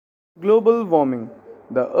Global warming.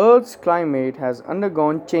 The Earth's climate has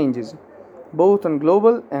undergone changes, both on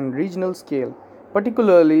global and regional scale.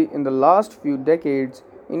 Particularly in the last few decades,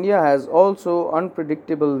 India has also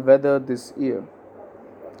unpredictable weather this year.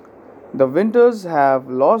 The winters have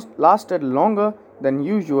lasted longer than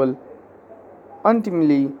usual,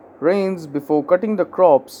 ultimately rains before cutting the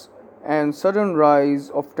crops, and sudden rise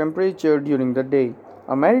of temperature during the day.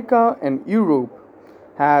 America and Europe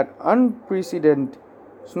had unprecedented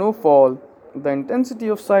snowfall. The intensity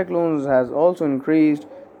of cyclones has also increased.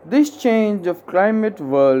 This change of climate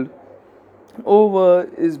world over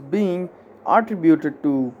is being attributed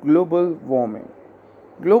to global warming.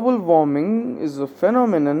 Global warming is a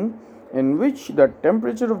phenomenon in which the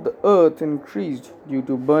temperature of the earth increased due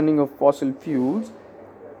to burning of fossil fuels.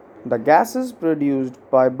 The gases produced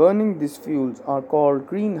by burning these fuels are called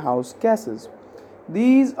greenhouse gases.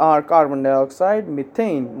 These are carbon dioxide,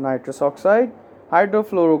 methane, nitrous oxide,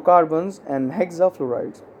 hydrofluorocarbons, and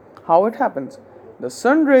hexafluorides. How it happens? The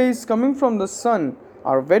sun rays coming from the sun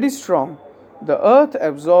are very strong. The earth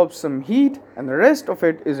absorbs some heat and the rest of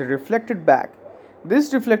it is reflected back.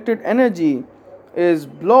 This reflected energy is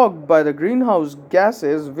blocked by the greenhouse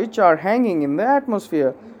gases which are hanging in the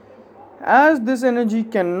atmosphere. As this energy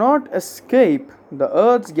cannot escape, the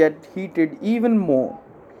earth gets heated even more.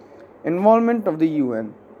 Involvement of the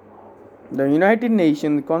UN. The United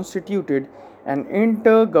Nations constituted an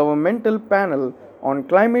intergovernmental panel on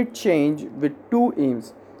climate change with two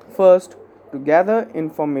aims. First, to gather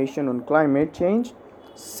information on climate change.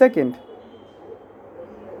 Second,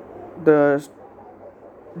 the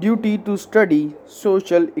duty to study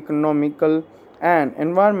social, economical, and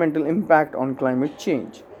environmental impact on climate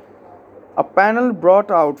change. A panel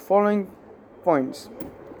brought out following points.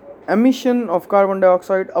 Emission of carbon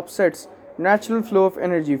dioxide upsets natural flow of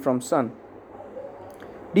energy from sun.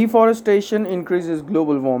 Deforestation increases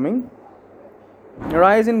global warming.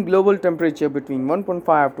 Rise in global temperature between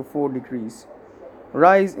 1.5 to 4 degrees.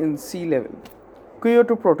 Rise in sea level.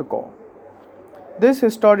 Kyoto Protocol. This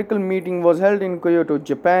historical meeting was held in Kyoto,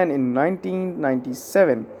 Japan in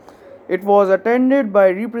 1997. It was attended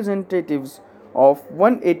by representatives of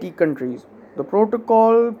 180 countries. The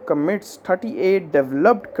protocol commits 38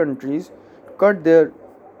 developed countries to cut their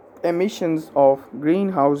emissions of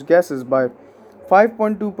greenhouse gases by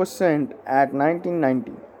 5.2% at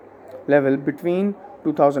 1990 level between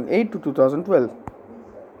 2008 to 2012.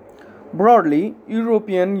 Broadly,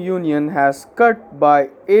 European Union has cut by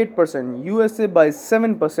 8%, USA by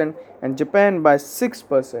 7% and Japan by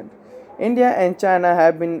 6%. India and China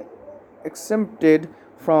have been exempted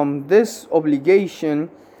from this obligation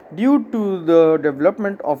due to the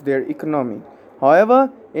development of their economy.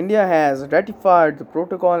 However, India has ratified the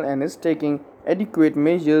protocol and is taking adequate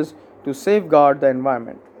measures to safeguard the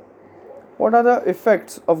environment. What are the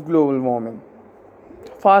effects of global warming?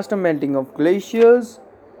 Faster melting of glaciers,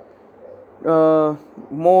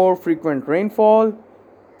 more frequent rainfall,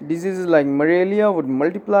 diseases like malaria would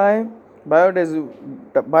multiply,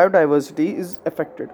 biodiversity is affected.